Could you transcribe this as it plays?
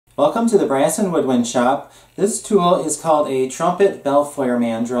Welcome to the Brass and Woodwind Shop. This tool is called a Trumpet bell flare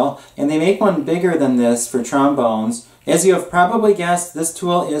mandrel, and they make one bigger than this for trombones. As you have probably guessed, this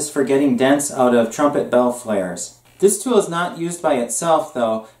tool is for getting dents out of trumpet bell flares. This tool is not used by itself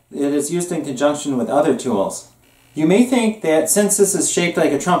though, it is used in conjunction with other tools. You may think that since this is shaped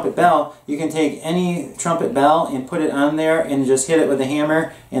like a trumpet bell, you can take any trumpet bell and put it on there and just hit it with a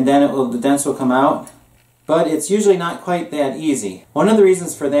hammer and then the dents will come out. But it's usually not quite that easy. One of the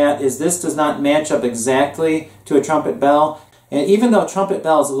reasons for that is this does not match up exactly to a trumpet bell. And even though trumpet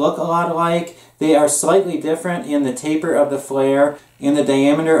bells look a lot alike, they are slightly different in the taper of the flare and the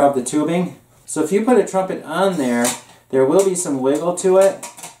diameter of the tubing. So if you put a trumpet on there, there will be some wiggle to it.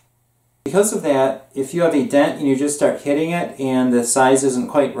 Because of that, if you have a dent and you just start hitting it and the size isn't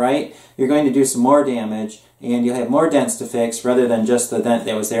quite right, you're going to do some more damage and you'll have more dents to fix rather than just the dent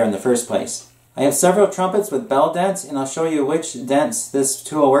that was there in the first place. I have several trumpets with bell dents, and I'll show you which dents this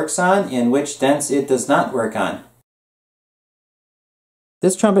tool works on and which dents it does not work on.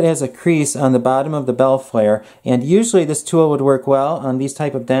 This trumpet has a crease on the bottom of the bell flare, and usually this tool would work well on these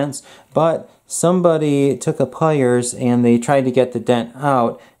type of dents, but somebody took a pliers and they tried to get the dent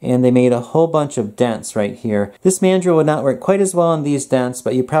out and they made a whole bunch of dents right here. This mandrel would not work quite as well on these dents,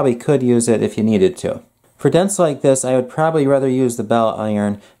 but you probably could use it if you needed to. For dents like this, I would probably rather use the bell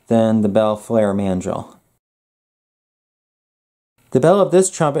iron than the bell flare mandrel. The bell of this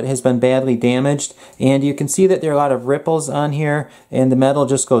trumpet has been badly damaged, and you can see that there are a lot of ripples on here, and the metal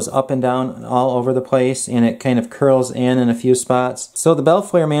just goes up and down all over the place, and it kind of curls in a few spots. So the bell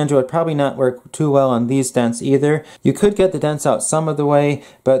flare mandrel would probably not work too well on these dents either. You could get the dents out some of the way,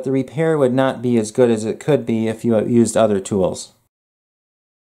 but the repair would not be as good as it could be if you used other tools.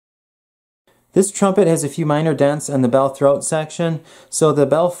 This trumpet has a few minor dents on the bell throat section, so the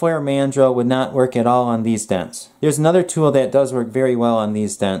bell flare mandrel would not work at all on these dents. There's another tool that does work very well on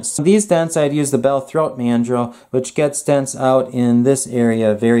these dents. For these dents, I'd use the bell throat mandrel, which gets dents out in this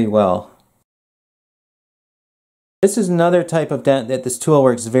area very well. This is another type of dent that this tool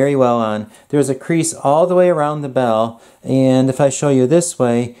works very well on. There's a crease all the way around the bell, and if I show you this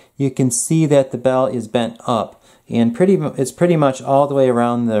way, you can see that the bell is bent up, and it's pretty much all the way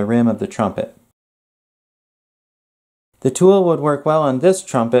around the rim of the trumpet. The tool would work well on this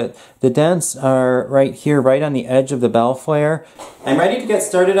trumpet. The dents are right here, right on the edge of the bell flare. I'm ready to get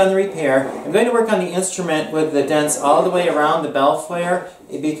started on the repair. I'm going to work on the instrument with the dents all the way around the bell flare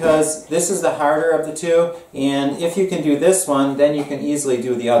because this is the harder of the two, and if you can do this one, then you can easily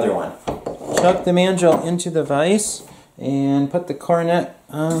do the other one. Chuck the mandrel into the vise and put the cornet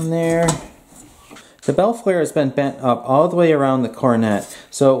on there. The bell flare has been bent up all the way around the cornet,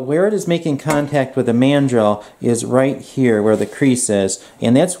 so where it is making contact with the mandrel is right here where the crease is,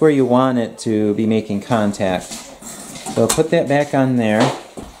 and that's where you want it to be making contact. So put that back on there.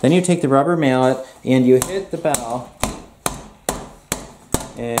 Then you take the rubber mallet and you hit the bell,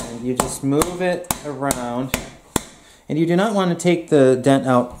 and you just move it around. And you do not want to take the dent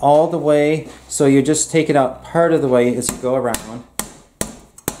out all the way, so you just take it out part of the way as you go around.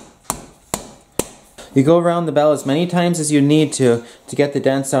 You go around the bell as many times as you need to get the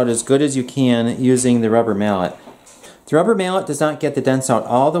dents out as good as you can using the rubber mallet. The rubber mallet does not get the dents out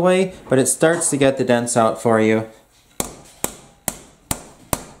all the way, but it starts to get the dents out for you.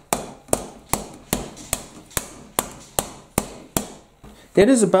 That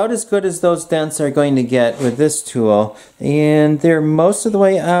is about as good as those dents are going to get with this tool, and they're most of the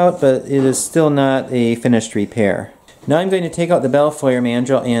way out, but it is still not a finished repair. Now I'm going to take out the bell flare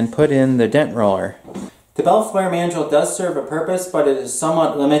mandrel and put in the dent roller. The bell flare mandrel does serve a purpose, but it is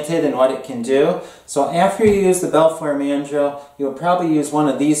somewhat limited in what it can do. So after you use the bell flare mandrel, you'll probably use one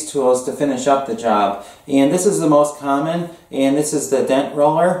of these tools to finish up the job. And this is the most common, and this is the dent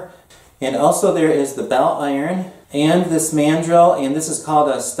roller. And also there is the bell iron, and this mandrel, and this is called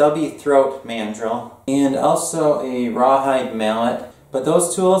a stubby throat mandrel, and also a rawhide mallet. But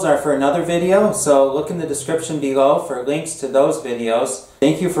those tools are for another video, so look in the description below for links to those videos.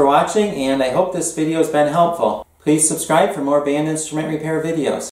 Thank you for watching, and I hope this video has been helpful. Please subscribe for more band instrument repair videos.